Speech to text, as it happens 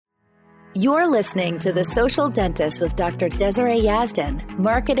You're listening to The Social Dentist with Dr. Desiree Yazdan,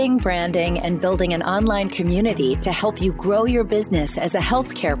 marketing, branding, and building an online community to help you grow your business as a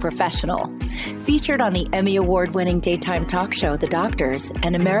healthcare professional. Featured on the Emmy Award-winning daytime talk show, The Doctors,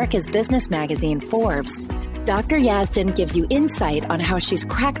 and America's business magazine, Forbes, Dr. Yazdan gives you insight on how she's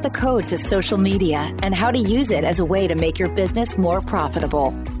cracked the code to social media and how to use it as a way to make your business more profitable.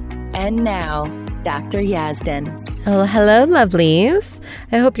 And now, Dr. Yazdan. Oh, hello, lovelies.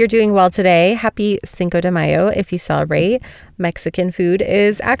 I hope you're doing well today. Happy Cinco de Mayo if you celebrate. Mexican food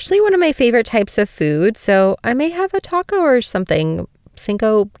is actually one of my favorite types of food, so I may have a taco or something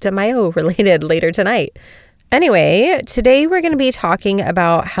Cinco de Mayo related later tonight. Anyway, today we're going to be talking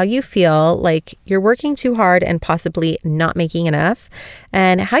about how you feel like you're working too hard and possibly not making enough,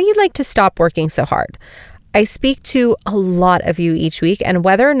 and how you'd like to stop working so hard. I speak to a lot of you each week, and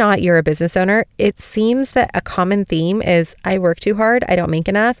whether or not you're a business owner, it seems that a common theme is I work too hard, I don't make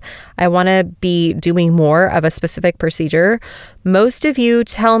enough, I want to be doing more of a specific procedure. Most of you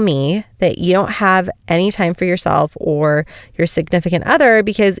tell me that you don't have any time for yourself or your significant other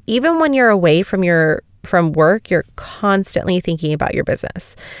because even when you're away from work, you're constantly thinking about your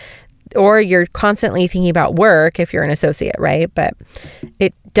business. Or you're constantly thinking about work if you're an associate, right? But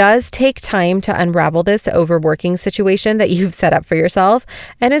it does take time to unravel this overworking situation that you've set up for yourself,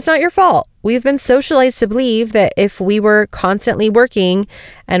 and it's not your fault. We've been socialized to believe that if we were constantly working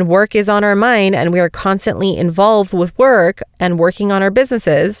and work is on our mind and we are constantly involved with work and working on our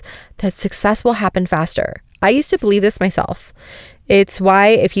businesses, that success will happen faster. I used to believe this myself. It's why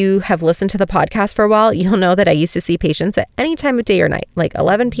if you have listened to the podcast for a while, you'll know that I used to see patients at any time of day or night, like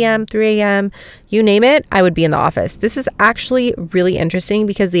 11 p.m., 3 a.m., you name it, I would be in the office. This is actually really interesting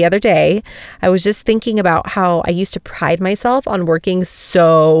because the other day I was just thinking about how I used to pride myself on working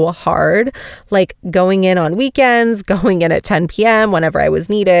so hard, like going in on weekends, going in at 10 p.m. whenever I was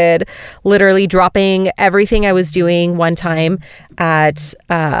needed, literally dropping everything I was doing one time at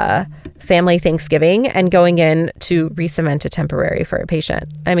family Thanksgiving and going in to re-cement a temporary for a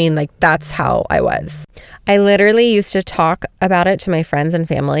patient. I mean, like, that's how I was. I literally used to talk about it to my friends and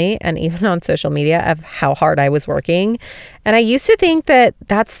family and even on social media of how hard I was working. And I used to think that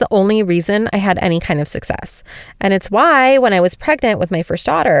that's the only reason I had any kind of success. And it's why when I was pregnant with my first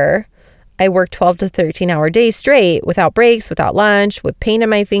daughter, I worked 12 to 13-hour days straight without breaks, without lunch, with pain in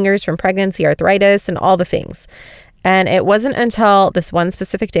my fingers from pregnancy, arthritis, and all the things. And it wasn't until this one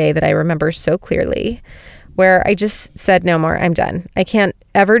specific day that I remember so clearly where I just said, no more, I'm done. I can't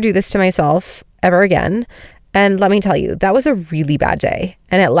ever do this to myself ever again. And let me tell you, that was a really bad day.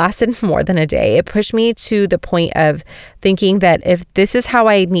 And it lasted more than a day. It pushed me to the point of thinking that if this is how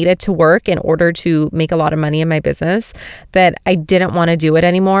I needed to work in order to make a lot of money in my business, that I didn't want to do it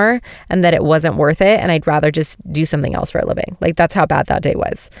anymore and that it wasn't worth it. And I'd rather just do something else for a living. Like, that's how bad that day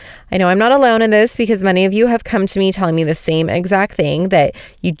was. I know I'm not alone in this because many of you have come to me telling me the same exact thing, that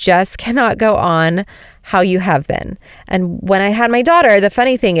you just cannot go on how you have been. And when I had my daughter, the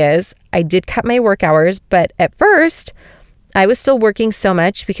funny thing is I did cut my work hours, but at first I was still working so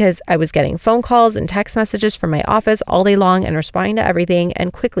much because I was getting phone calls and text messages from my office all day long and responding to everything.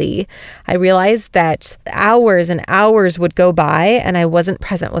 And quickly, I realized that hours and hours would go by and I wasn't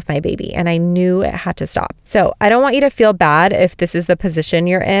present with my baby, and I knew it had to stop. So I don't want you to feel bad if this is the position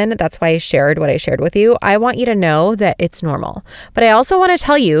you're in. That's why I shared what I shared with you. I want you to know that it's normal. But I also want to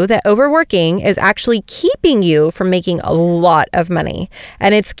tell you that overworking is actually keeping you from making a lot of money,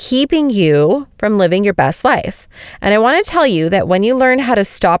 and it's keeping you from living your best life. And I want to tell you that when you learn how to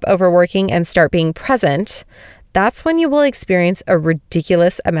stop overworking and start being present, that's when you will experience a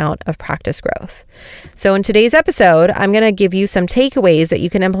ridiculous amount of practice growth. So in today's episode, I'm going to give you some takeaways that you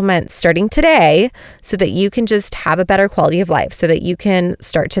can implement starting today so that you can just have a better quality of life, so that you can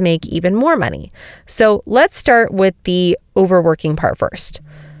start to make even more money. So let's start with the overworking part first.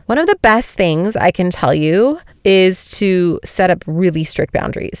 One of the best things I can tell you is to set up really strict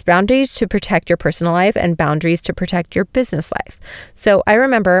boundaries. Boundaries to protect your personal life and boundaries to protect your business life. So I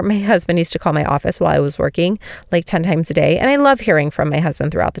remember my husband used to call my office while I was working like 10 times a day. And I love hearing from my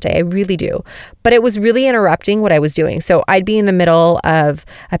husband throughout the day. I really do. But it was really interrupting what I was doing. So I'd be in the middle of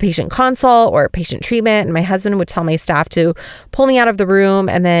a patient consult or patient treatment, and my husband would tell my staff to pull me out of the room.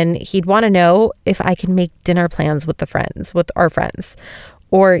 And then he'd want to know if I could make dinner plans with our friends.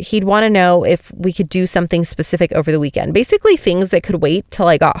 Or he'd want to know if we could do something specific over the weekend. Basically things that could wait till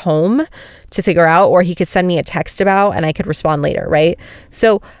I got home to figure out, or he could send me a text about and I could respond later, right?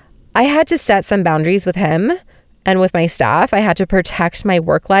 So I had to set some boundaries with him and with my staff. I had to protect my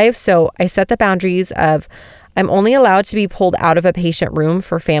work life. So I set the boundaries of I'm only allowed to be pulled out of a patient room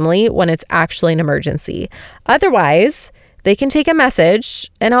for family when it's actually an emergency. Otherwise, They can take a message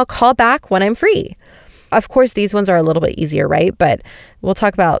and I'll call back when I'm free. Of course, these ones are a little bit easier, right? But we'll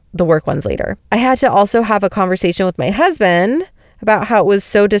talk about the work ones later. I had to also have a conversation with my husband about how it was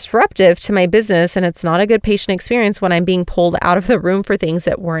so disruptive to my business, and it's not a good patient experience when I'm being pulled out of the room for things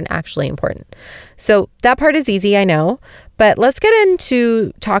that weren't actually important. So that part is easy, I know, but let's get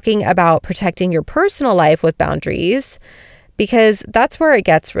into talking about protecting your personal life with boundaries, because that's where it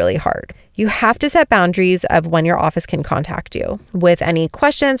gets really hard. You have to set boundaries of when your office can contact you with any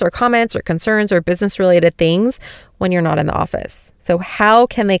questions or comments or concerns or business related things when you're not in the office. So how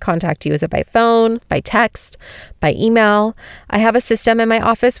can they contact you? Is it by phone, by text, by email? I have a system in my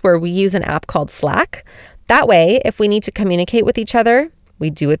office where we use an app called Slack. That way, if we need to communicate with each other,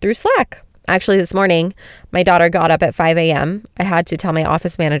 we do it through Slack. Actually, this morning, my daughter got up at 5 a.m. I had to tell my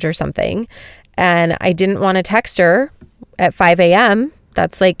office manager something, and I didn't want to text her at 5 a.m.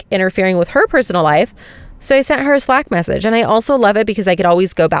 That's like interfering with her personal life. So I sent her a Slack message. And I also love it because I could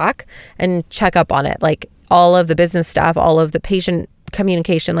always go back and check up on it. Like all of the business stuff, all of the patient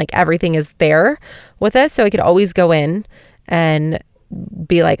communication, like everything is there with us. So I could always go in and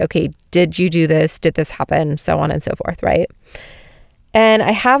be like, okay, did you do this? Did this happen? So on and so forth, right? And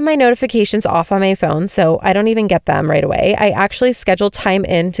I have my notifications off on my phone, so I don't even get them right away. I actually schedule time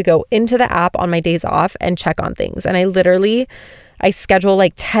in to go into the app on my days off and check on things. And I schedule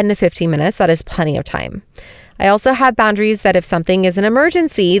like 10 to 15 minutes. That is plenty of time. I also have boundaries that if something is an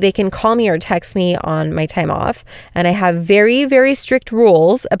emergency, they can call me or text me on my time off. And I have very, very strict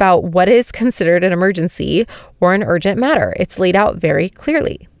rules about what is considered an emergency or an urgent matter. It's laid out very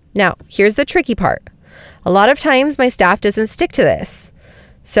clearly. Now, here's the tricky part. A lot of times my staff doesn't stick to this.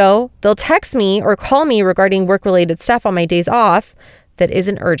 So they'll text me or call me regarding work-related stuff on my days off that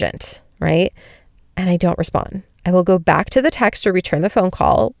isn't urgent, right? And I don't respond. I will go back to the text or return the phone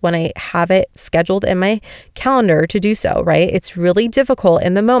call when I have it scheduled in my calendar to do so, right? It's really difficult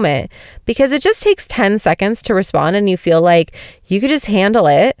in the moment because it just takes 10 seconds to respond and you feel like you could just handle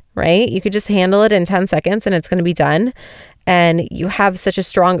it, right? You could just handle it in 10 seconds and it's going to be done. And you have such a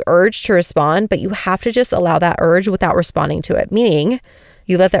strong urge to respond, but you have to just allow that urge without responding to it. Meaning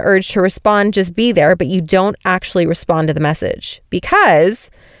you let the urge to respond just be there, but you don't actually respond to the message. Because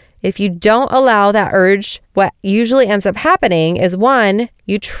if you don't allow that urge, what usually ends up happening is one,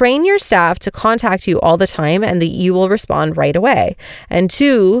 you train your staff to contact you all the time and that you will respond right away. And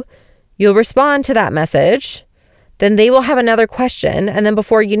two, you'll respond to that message, then they will have another question. And then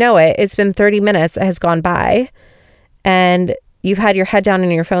before you know it, it's been 30 minutes has gone by and you've had your head down in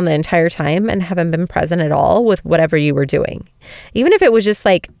your phone the entire time and haven't been present at all with whatever you were doing. Even if it was just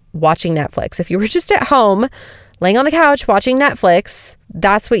like watching Netflix, if you were just at home, laying on the couch, watching Netflix,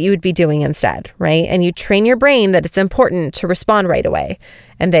 that's what you would be doing instead, right? And you train your brain that it's important to respond right away.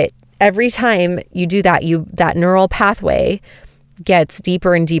 And that every time you do that, that neural pathway gets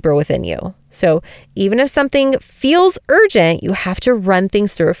deeper and deeper within you. So even if something feels urgent, you have to run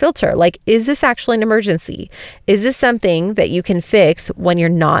things through a filter. Like, is this actually an emergency? Is this something that you can fix when you're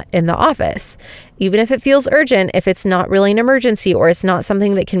not in the office? Even if it feels urgent, if it's not really an emergency or it's not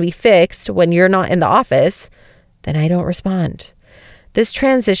something that can be fixed when you're not in the office, then I don't respond. This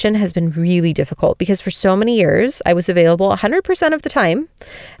transition has been really difficult because for so many years, I was available 100% of the time,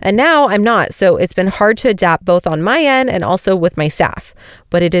 and now I'm not. So it's been hard to adapt both on my end and also with my staff,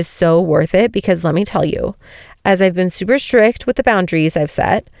 but it is so worth it because let me tell you, as I've been super strict with the boundaries I've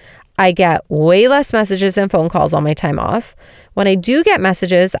set, I get way less messages and phone calls on my time off. When I do get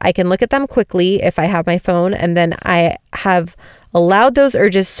messages, I can look at them quickly if I have my phone, and then I have allowed those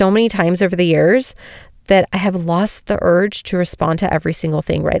urges so many times over the years that I have lost the urge to respond to every single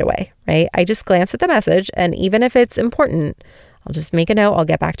thing right away, right? I just glance at the message, and even if it's important, I'll just make a note, I'll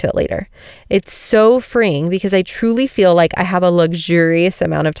get back to it later. It's so freeing because I truly feel like I have a luxurious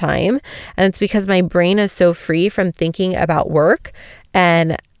amount of time, and it's because my brain is so free from thinking about work,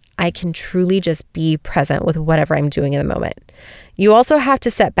 and I can truly just be present with whatever I'm doing in the moment. You also have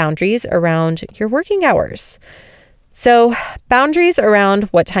to set boundaries around your working hours. So boundaries around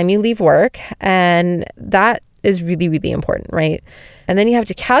what time you leave work, and that is really, really important, right? And then you have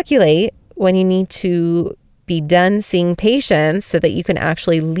to calculate when you need to be done seeing patients so that you can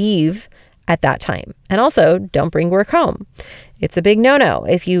actually leave at that time. And also, don't bring work home. It's a big no-no.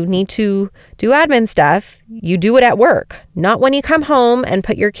 If you need to do admin stuff, you do it at work, not when you come home and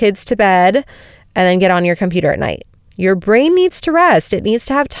put your kids to bed and then get on your computer at night. Your brain needs to rest. It needs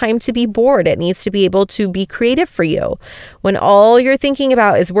to have time to be bored. It needs to be able to be creative for you. When all you're thinking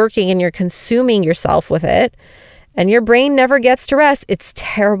about is working and you're consuming yourself with it, and your brain never gets to rest, it's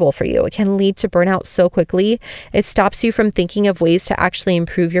terrible for you. It can lead to burnout so quickly. It stops you from thinking of ways to actually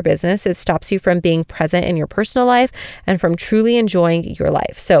improve your business. It stops you from being present in your personal life and from truly enjoying your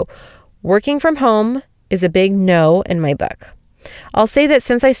life. So working from home is a big no in my book. I'll say that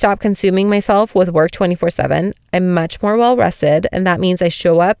since I stopped consuming myself with work 24/7, I'm much more well-rested, and that means I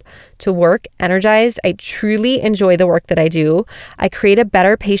show up to work energized. I truly enjoy the work that I do. I create a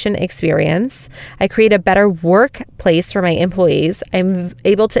better patient experience. I create a better workplace for my employees. I'm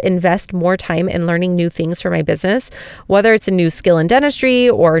able to invest more time in learning new things for my business, whether it's a new skill in dentistry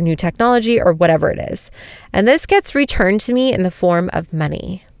or new technology or whatever it is. And this gets returned to me in the form of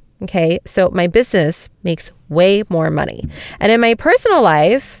money. Okay, so my business makes way more money. And in my personal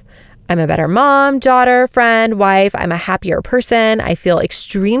life, I'm a better mom, daughter, friend, wife. I'm a happier person. I feel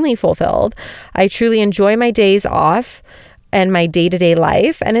extremely fulfilled. I truly enjoy my days off and my day-to-day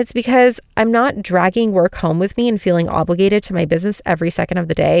life. And it's because I'm not dragging work home with me and feeling obligated to my business every second of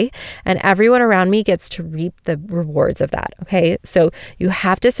the day. And everyone around me gets to reap the rewards of that. Okay. So you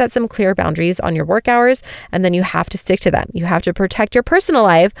have to set some clear boundaries on your work hours, and then you have to stick to them. You have to protect your personal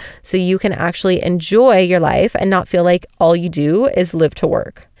life so you can actually enjoy your life and not feel like all you do is live to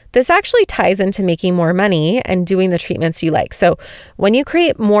work. This actually ties into making more money and doing the treatments you like. So when you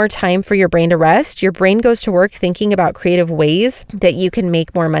create more time for your brain to rest, your brain goes to work thinking about creative ways that you can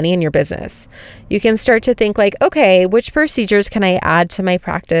make more money in your business. You can start to think like, okay, which procedures can I add to my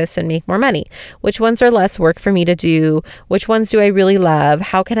practice and make more money? Which ones are less work for me to do? Which ones do I really love?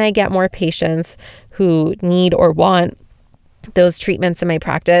 How can I get more patients who need or want those treatments in my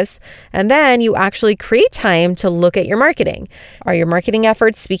practice? And then you actually create time to look at your marketing. Are your marketing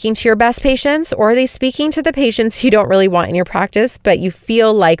efforts speaking to your best patients, or are they speaking to the patients you don't really want in your practice, but you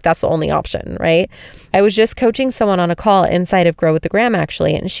feel like that's the only option, right? I was just coaching someone on a call inside of Grow with the Gram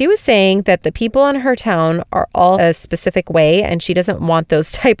actually, and she was saying that the people in her town are all a specific way and she doesn't want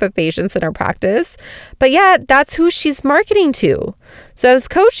those type of patients in her practice, but yet that's who she's marketing to. So I was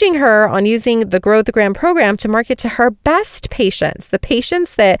coaching her on using the Grow with the Gram program to market to her best patients, the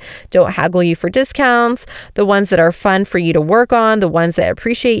patients that don't haggle you for discounts, the ones that are fun for you to work on, the ones that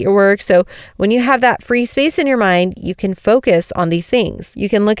appreciate your work. So when you have that free space in your mind, you can focus on these things. You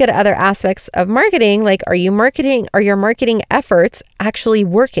can look at other aspects of marketing, like are your marketing efforts actually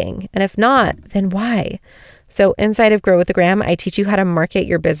working? And if not, then why? So inside of Grow with the Gram, I teach you how to market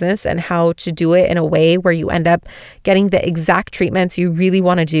your business and how to do it in a way where you end up getting the exact treatments you really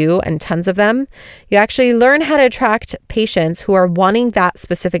want to do, and tons of them. You actually learn how to attract patients who are wanting that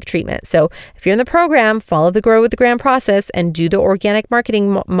specific treatment. So if you're in the program, follow the Grow with the Gram process and do the organic marketing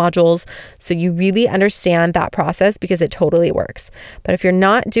modules so you really understand that process, because it totally works. But if you're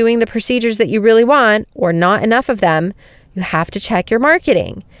not doing the procedures that you really want, or not enough of them, you have to check your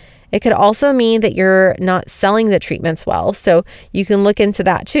marketing. It could also mean that you're not selling the treatments well. So you can look into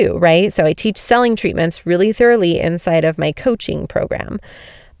that too, right? So I teach selling treatments really thoroughly inside of my coaching program.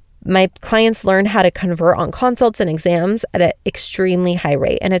 My clients learn how to convert on consults and exams at an extremely high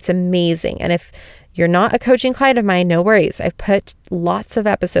rate, and it's amazing. And if you're not a coaching client of mine, no worries. I've put lots of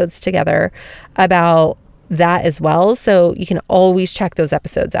episodes together about that as well. So you can always check those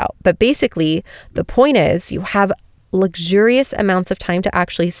episodes out. But basically, the point is you have luxurious amounts of time to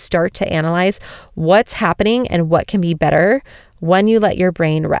actually start to analyze what's happening and what can be better when you let your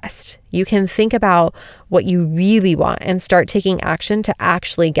brain rest. You can think about what you really want and start taking action to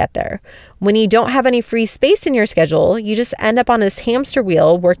actually get there. When you don't have any free space in your schedule, you just end up on this hamster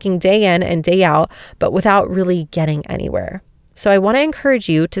wheel working day in and day out, but without really getting anywhere. So I want to encourage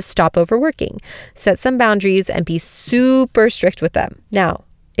you to stop overworking, set some boundaries, and be super strict with them. Now,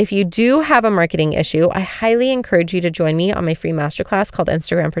 if you do have a marketing issue, I highly encourage you to join me on my free masterclass called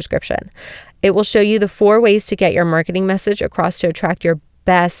Instagram Prescription. It will show you the 4 ways to get your marketing message across to attract your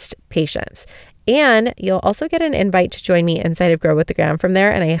best patients. And you'll also get an invite to join me inside of Grow with the Gram from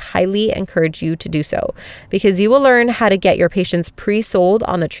there. And I highly encourage you to do so, because you will learn how to get your patients pre-sold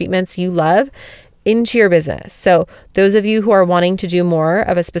on the treatments you love into your business. So those of you who are wanting to do more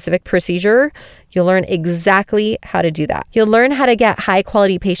of a specific procedure, you'll learn exactly how to do that. You'll learn how to get high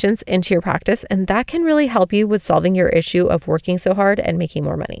quality patients into your practice, and that can really help you with solving your issue of working so hard and making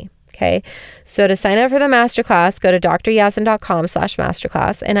more money. Okay. So to sign up for the masterclass, go to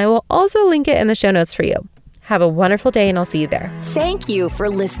dryasdin.com/masterclass, and I will also link it in the show notes for you. Have a wonderful day, and I'll see you there. Thank you for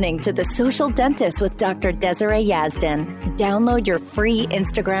listening to The Social Dentist with Dr. Desiree Yazdan. Download your free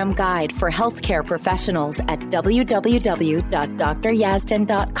Instagram guide for healthcare professionals at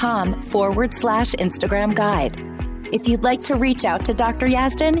www.dryasdin.com/Instagram guide. If you'd like to reach out to Dr.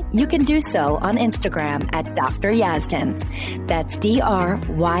 Yazdan, you can do so on Instagram at Dr. Yazdan. That's DRYAZDAN.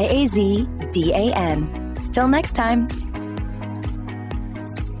 Till next time.